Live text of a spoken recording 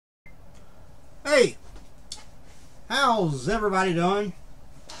Hey, how's everybody doing?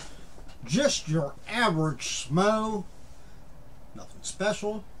 Just your average schmo. Nothing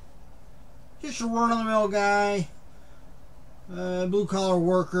special. Just your run-of-the-mill guy. Blue-collar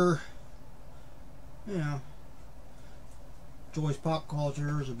worker. You know. Enjoys pop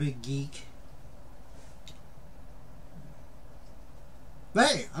culture. Is a big geek. But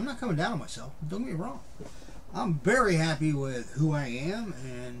hey, I'm not coming down on myself. Don't get me wrong. I'm very happy with who I am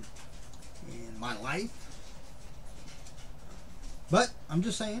and in my life. But I'm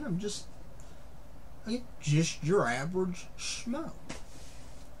just saying, I'm just your average schmo.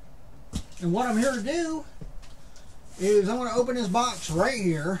 And what I'm here to do is I'm going to open this box right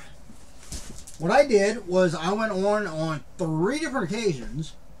here. What I did was I went on 3 different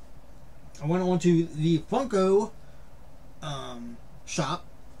occasions. I went on to the Funko Shop,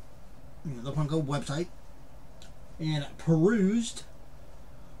 the Funko website, and perused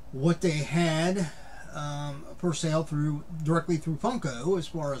what they had for sale directly through Funko as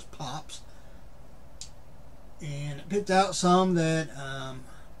far as pops, and picked out some that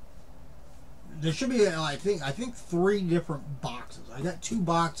there should be I think 3 different boxes. I got 2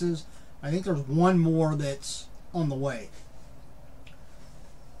 boxes. I think there's one more that's on the way,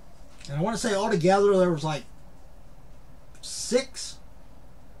 and I want to say altogether there was like 6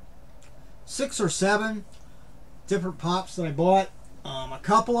 or 7 different pops that I bought. A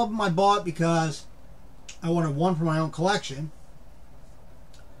couple of them I bought because I wanted one for my own collection.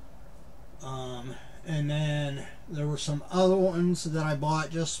 And then there were some other ones that I bought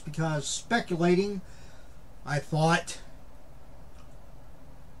just because, speculating, I thought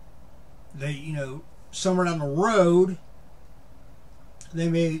they, somewhere down the road, they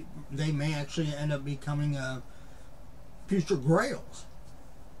may actually end up becoming future grails.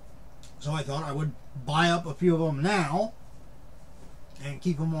 So I thought I would buy up a few of them now and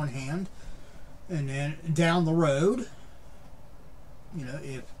keep them on hand, and then down the road,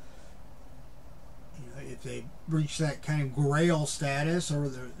 if they reach that kind of grail status, or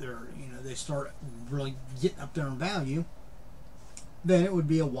they start really getting up there in value, then it would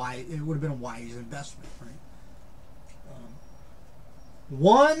have been a wise investment, right?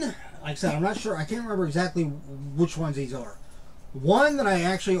 One, like I said, I'm not sure. I can't remember exactly which ones these are. One that I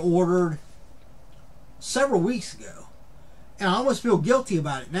actually ordered several weeks ago, and I almost feel guilty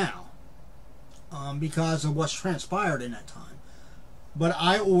about it now because of what's transpired in that time. But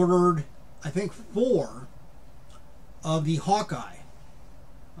I ordered, I think, 4 of the Hawkeye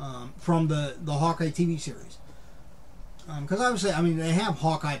from the Hawkeye TV series. Because obviously, I mean, they have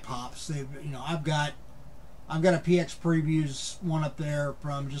Hawkeye pops. I've got a PX Previews one up there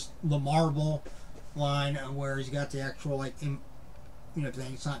from just the Marvel line, where he's got the actual thing.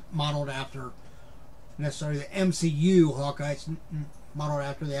 It's not modeled after necessarily the MCU Hawkeye. It's modeled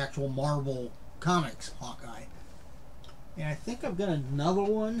after the actual Marvel Comics Hawkeye. And I think I've got another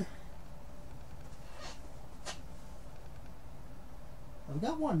one. I've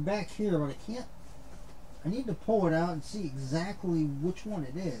got one back here, but I need to pull it out and see exactly which one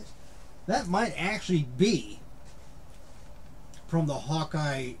it is. That might actually be from the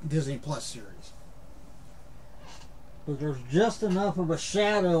Hawkeye Disney Plus series. But there's just enough of a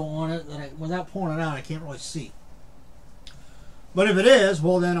shadow on it that without pulling it out, I can't really see. But if it is,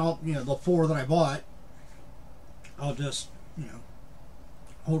 well then I'll, the 4 that I bought, I'll just,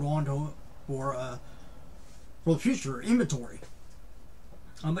 hold on to it for the future inventory.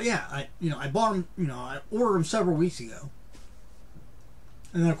 But yeah, I bought them, I ordered them several weeks ago.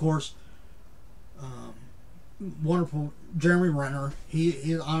 And then of course, wonderful Jeremy Renner.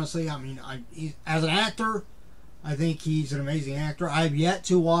 He honestly, he, as an actor, I think he's an amazing actor. I've yet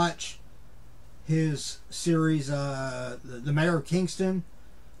to watch his series, the Mayor of Kingston.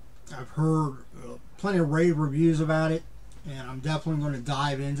 I've heard plenty of rave reviews about it, and I'm definitely going to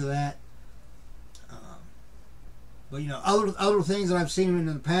dive into that. But other things that I've seen him in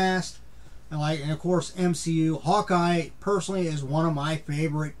the past, and of course MCU. Hawkeye personally is one of my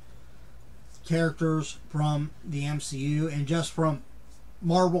favorite characters from the MCU, and just from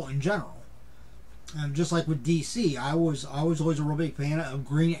Marvel in general. Just like with DC, I was always a real big fan of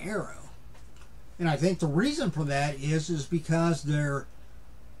Green Arrow, and I think the reason for that is because they're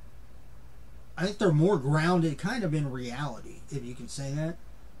more grounded, kind of in reality, if you can say that,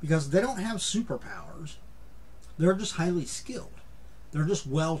 because they don't have superpowers. They're just highly skilled. They're just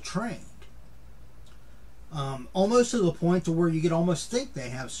well trained, almost to the point to where you could almost think they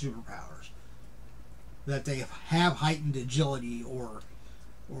have superpowers, that they have heightened agility or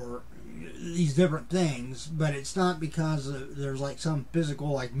these different things, but it's not because there's some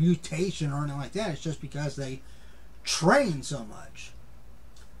physical mutation or anything like that. It's just because they train so much.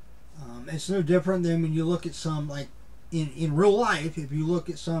 It's no different than when you look at some, like, in real life, if you look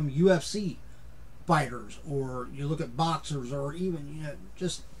at some UFC fighters, or you look at boxers, or even, you know,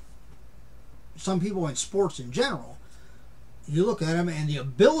 just some people in sports in general, you look at them and the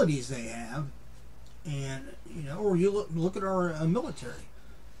abilities they have, and, you know, or you look at our military.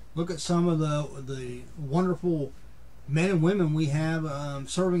 Look at some of the wonderful men and women we have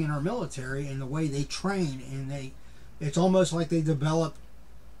serving in our military, and the way they train, and it's almost like they develop,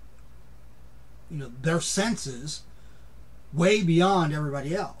 you know, their senses way beyond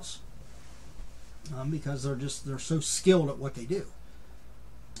everybody else, because they're so skilled at what they do,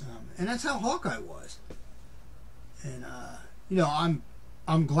 and that's how Hawkeye was. And you know,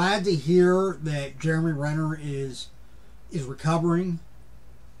 I'm glad to hear that Jeremy Renner is recovering,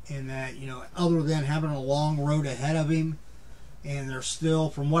 and that, you know, other than having a long road ahead of him, and there's still,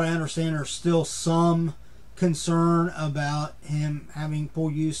 from what I understand, there's still some concern about him having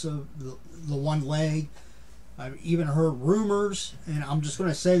full use of the one leg. I've even heard rumors, and I'm just going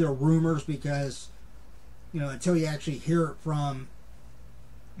to say they're rumors because, you know, until you actually hear it from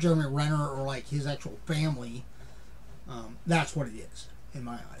Jeremy Renner or like his actual family, that's what it is in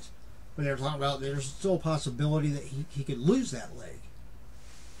my eyes. But they're talking about there's still a possibility that he could lose that leg,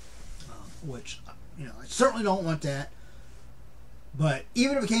 which, you know, I certainly don't want that. But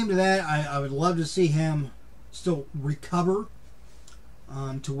even if it came to that, I would love to see him still recover,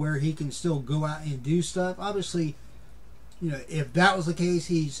 to where he can still go out and do stuff. Obviously, you know, if that was the case,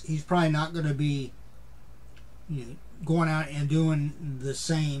 he's probably not going to be, you know, going out and doing the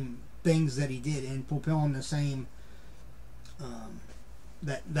same things that he did and fulfilling the same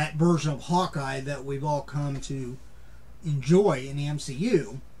that version of Hawkeye that we've all come to enjoy in the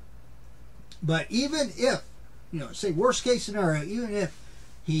MCU. But even if, you know, say worst case scenario, even if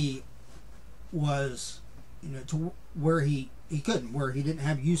he was, you know, to where he couldn't, where he didn't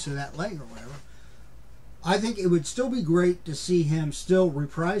have use of that leg or whatever, I think it would still be great to see him still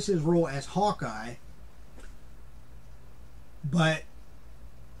reprise his role as Hawkeye, but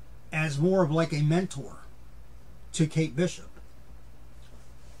as more of like a mentor to Kate Bishop.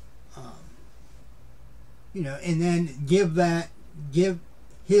 You know, and then give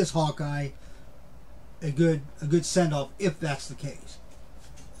his Hawkeye a good send off if that's the case.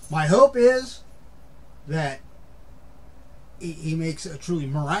 My hope is that he makes a truly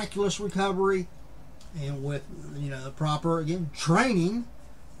miraculous recovery, and with, you know, the proper, again, training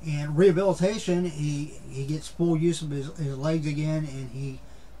and rehabilitation, he gets full use of his legs again, and he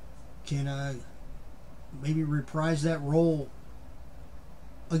can maybe reprise that role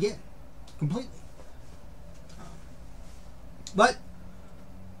again completely. But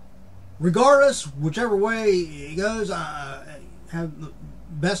regardless, whichever way it goes, I have the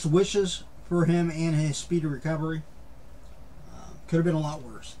best wishes for him and his speedy recovery. Could have been a lot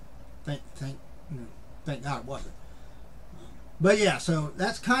worse. Thank God it wasn't. But yeah, so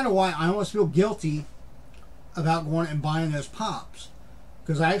that's kind of why I almost feel guilty about going and buying those pops,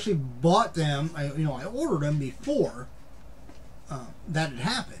 because I actually bought them. I ordered them before that had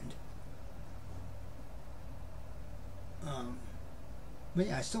happened. But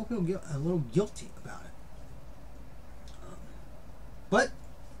yeah, I still feel a little guilty about it. But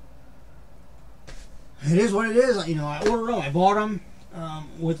it is what it is. You know, I ordered them. I bought them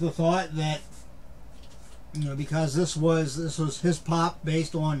with the thought that, you know, because this was his pop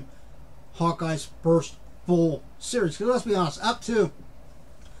based on Hawkeye's first full series. Because let's be honest, up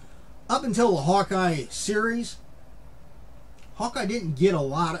until the Hawkeye series, Hawkeye didn't get a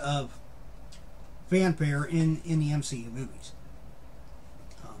lot of fanfare in the MCU movies.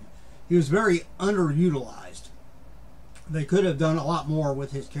 He was very underutilized. They could have done a lot more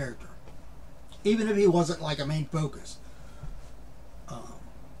with his character, even if he wasn't like a main focus.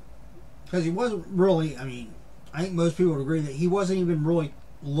 Because he wasn't really, I mean, I think most people would agree that he wasn't even really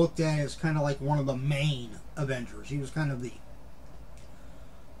looked at as kind of like one of the main Avengers. He was kind of the,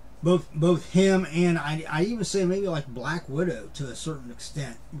 both him and I even say maybe like Black Widow to a certain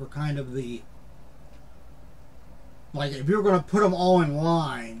extent were kind of the, like, if you were going to put them all in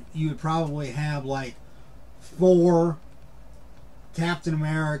line, you would probably have like Thor, Captain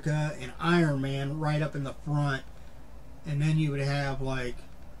America, and Iron Man right up in the front, and then you would have like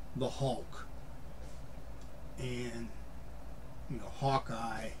the Hulk and, you know,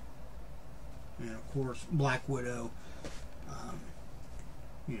 Hawkeye, and of course Black Widow,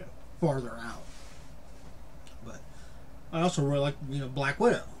 you know, farther out. But I also really like, you know, Black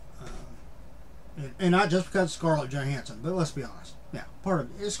Widow. And not just because Scarlett Johansson, but let's be honest. Yeah, part of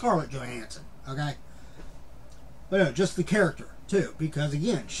it is Scarlett Johansson, okay? But no, just the character, too. Because,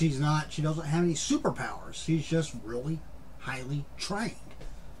 again, she doesn't have any superpowers. She's just really highly trained.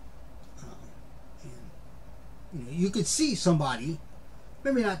 you could see somebody,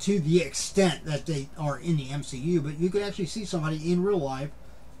 maybe not to the extent that they are in the MCU, but you could actually see somebody in real life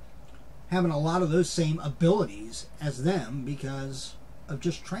having a lot of those same abilities as them because of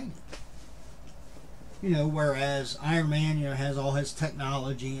just training. Whereas Iron Man, has all his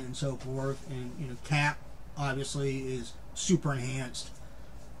technology and so forth, and Cap obviously is super enhanced,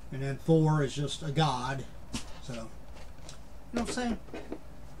 and then Thor is just a god. So, you know what I'm saying?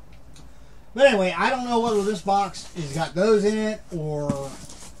 But anyway, I don't know whether this box has got those in it or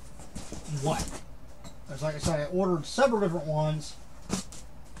what. Because like I said, I ordered several different ones.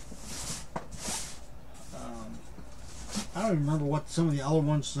 I don't even remember what some of the other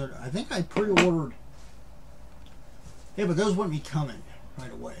ones that I think I pre-ordered. Yeah, but those wouldn't be coming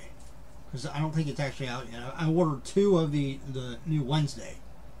right away because I don't think it's actually out yet. I ordered 2 of the new Wednesday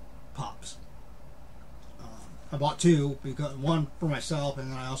pops. I bought 2 because one for myself,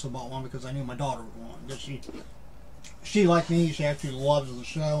 and then I also bought one because I knew my daughter would want. Just she like me, she actually loves the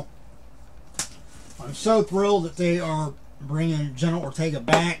show. I'm so thrilled that they are bringing Jenna Ortega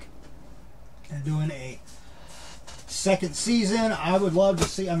back and doing a second season. I would love to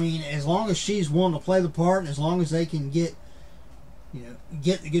see. I mean, as long as she's willing to play the part, and as long as they can get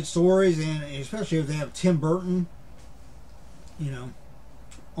the good stories, and especially if they have Tim Burton,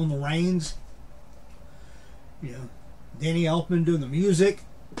 on the reins. Danny Elfman doing the music.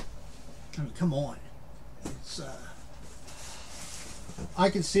 I mean, come on. It's I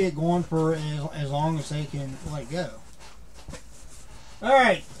can see it going for as long as they can let go.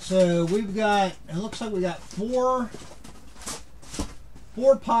 Alright, so we've got, it looks like we got four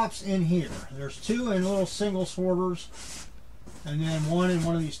pops in here. There's 2 in little single sorters, and then 1 in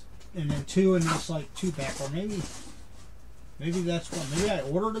one of these, and then 2 in this like 2-pack, or maybe that's one. Maybe I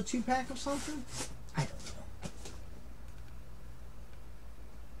ordered a 2-pack of something? I don't know.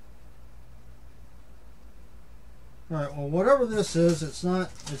 Alright, well, whatever this is, it's not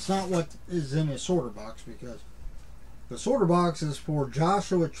what is in the sorter box, because the sorter box is for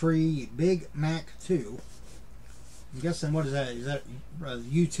Joshua Tree Big Mac 2. I'm guessing, what is that? Is that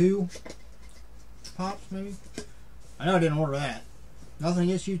U2 pops, maybe? I know I didn't order that. Nothing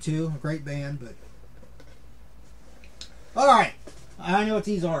against U2, a great band, but... Alright, I know what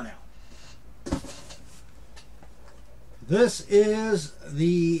these are now. This is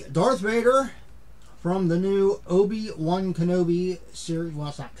the Darth Vader from the new Obi-Wan Kenobi series. Well,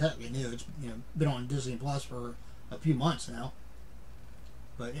 it's not technically new. It's been on Disney Plus for a few months now.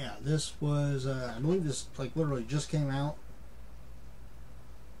 But yeah, this was, I believe this like literally just came out.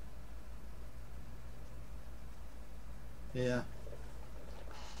 Yeah.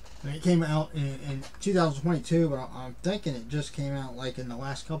 I mean, it came out in 2022, but I'm thinking it just came out like in the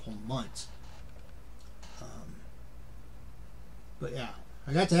last couple of months. But yeah,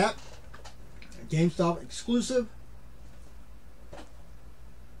 I got that. GameStop exclusive.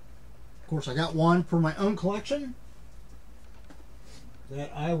 Of course, I got one for my own collection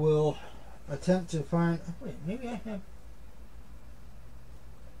that I will attempt to find. Wait, maybe I have.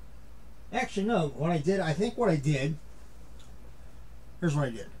 Actually, no. What I did, I think what I did. Here's what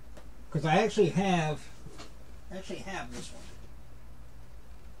I did, because I actually have this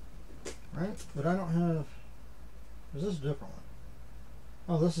one, right? But I don't have. Is this a different one?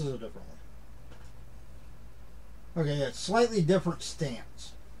 Oh, this is a different one. Okay, yeah, it's slightly different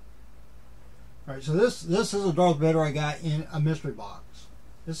stance. Alright, so this is a Darth Vader I got in a mystery box.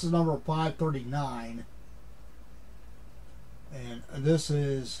 This is number 539. And this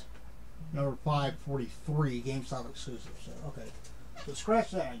is number 543, GameStop exclusive. So, okay. So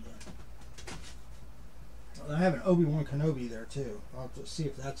scratch that again. I have an Obi-Wan Kenobi there too. I'll have to see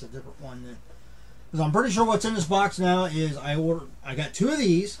if that's a different one then. Because I'm pretty sure what's in this box now is I got 2 of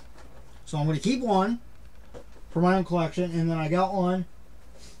these. So I'm going to keep one for my own collection, and then I got one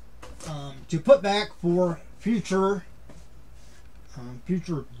to put back for future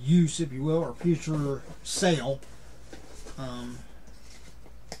use, if you will, or future sale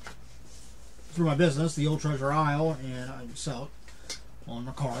through my business, the Old Treasure Isle, and I sell it on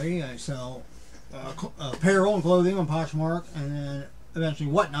Mercari. I sell apparel and clothing on Poshmark, and then eventually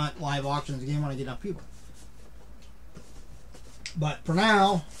Whatnot live auctions again when I get enough people. But for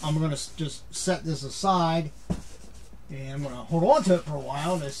now, I'm going to just set this aside, and I'm going to hold on to it for a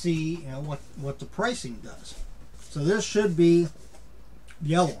while to see, what the pricing does. So this should be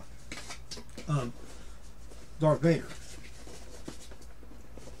the other one, Darth Vader,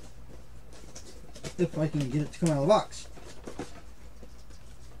 if I can get it to come out of the box.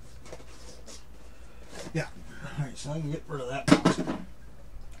 Yeah. All right, so I can get rid of that box.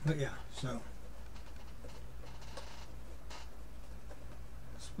 But yeah, so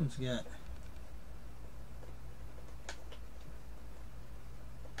this one's got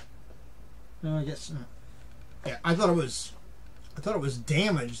No, I guess. Yeah, I thought it was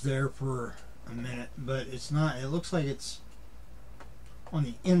damaged there for a minute, but it's not. It looks like it's on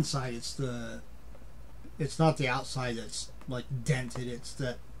the inside. It's not the outside that's like dented. It's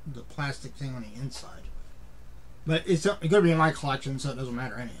the plastic thing on the inside. But it's going to be in my collection, so it doesn't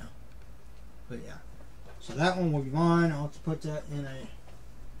matter anyhow. But yeah, so that one will be mine. I'll have to put that in a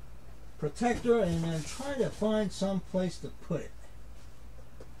protector and then try to find some place to put it.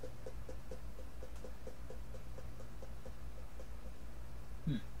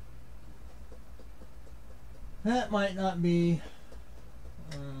 That might not be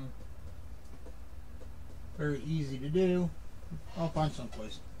very easy to do. I'll find some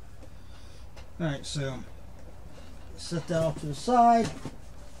place. Alright, so set that off to the side.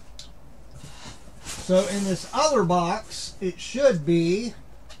 So in this other box, it should be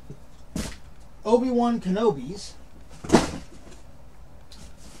Obi-Wan Kenobis.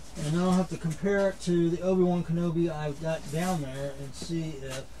 And I'll have to compare it to the Obi-Wan Kenobi I've got down there and see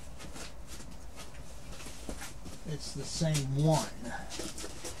if it's the same one.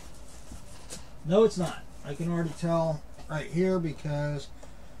 No, it's not. I can already tell right here because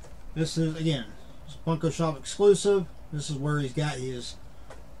this is, again, it's Funko Shop exclusive. This is where he's got his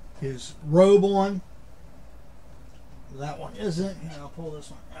robe on. That one isn't. And I'll pull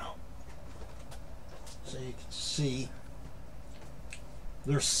this one out so you can see.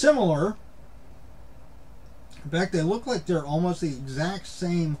 They're similar. In fact, they look like they're almost the exact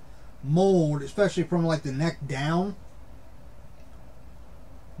same mold, especially from like the neck down.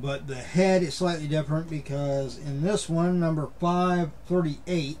 But the head is slightly different because in this one, number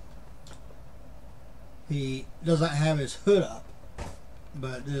 538, he doesn't have his hood up.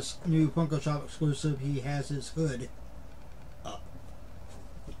 But this new Funko Shop exclusive, he has his hood up.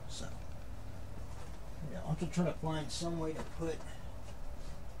 So, yeah, I'll have to try to find some way to put.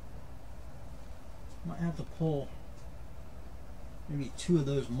 Might have to pull maybe two of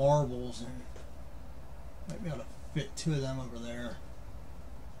those marbles and might be able to fit two of them over there.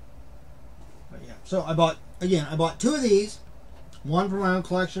 But yeah, so I bought two of these, one for my own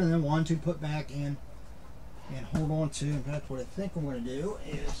collection and then one to put back in and hold on to. In fact, what I think I'm going to do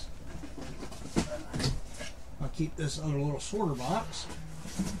is I'll keep this other little sorter box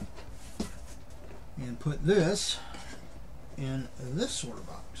and put this in this sorter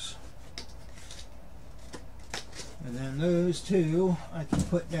box. And then those two I can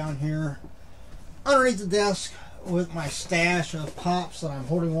put down here underneath the desk with my stash of pops that I'm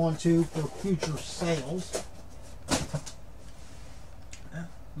holding on to for future sales. Yeah,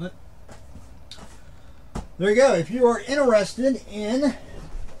 but there you go. If you are interested in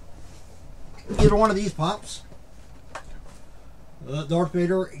either one of these pops, the Darth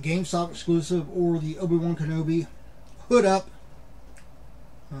Vader GameStop exclusive or the Obi-Wan Kenobi hood up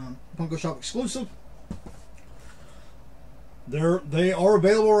Funko Shop exclusive, they are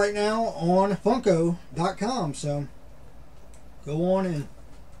available right now on Funko.com. So go on and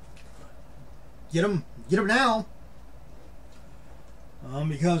get them now,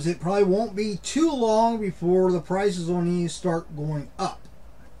 because it probably won't be too long before the prices on these start going up.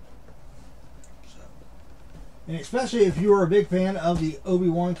 So, and especially if you are a big fan of the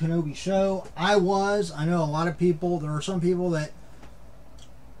Obi-Wan Kenobi show, I know a lot of people. There are some people that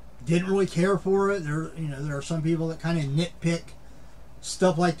didn't really care for it. There are some people that kind of nitpick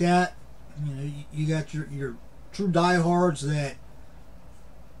stuff like that. You got your true diehards that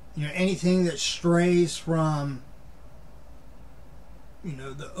anything that strays from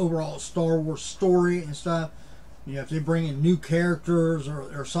the overall Star Wars story and stuff. If they bring in new characters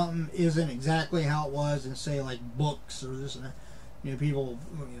or something isn't exactly how it was, and say like books or this and that, people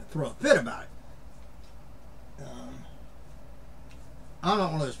throw a fit about it. I'm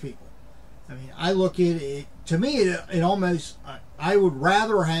not one of those people. I mean, I look at it, to me, it almost, I would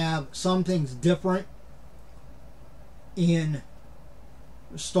rather have some things different in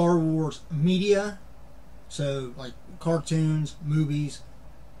Star Wars media, so like cartoons, movies,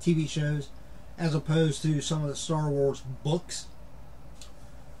 TV shows, as opposed to some of the Star Wars books.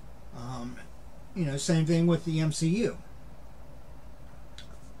 Same thing with the MCU.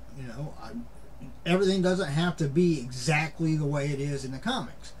 Everything doesn't have to be exactly the way it is in the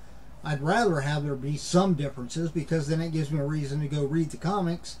comics. I'd rather have there be some differences, because then it gives me a reason to go read the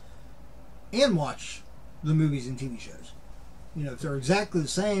comics and watch the movies and TV shows. If they're exactly the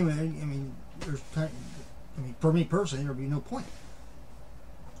same, for me personally, there'd be no point.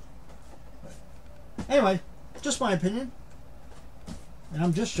 But anyway, just my opinion. And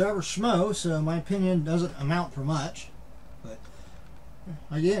I'm just Average Schmo, so my opinion doesn't amount for much. But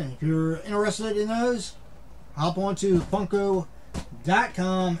again, if you're interested in those, hop on to Funko.com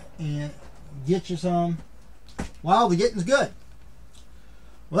and get you some while the getting's good.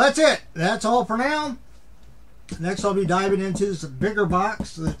 Well, that's it. That's all for now. Next, I'll be diving into this bigger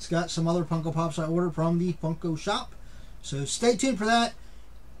box that's got some other Funko Pops I ordered from the Funko Shop. So stay tuned for that.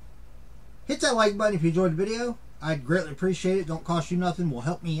 Hit that like button if you enjoyed the video. I'd greatly appreciate it. Don't cost you nothing. Will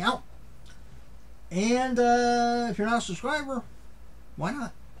help me out. And if you're not a subscriber, why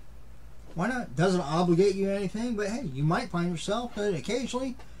not? Why not? Doesn't obligate you to anything, but hey, you might find yourself that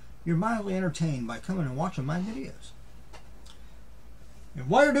occasionally you're mildly entertained by coming and watching my videos. And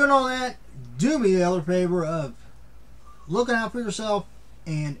while you're doing all that, do me the other favor of looking out for yourself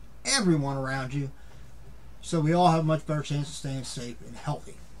and everyone around you so we all have a much better chance of staying safe and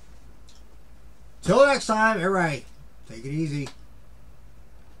healthy. Till next time, everybody, take it easy.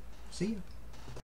 See you.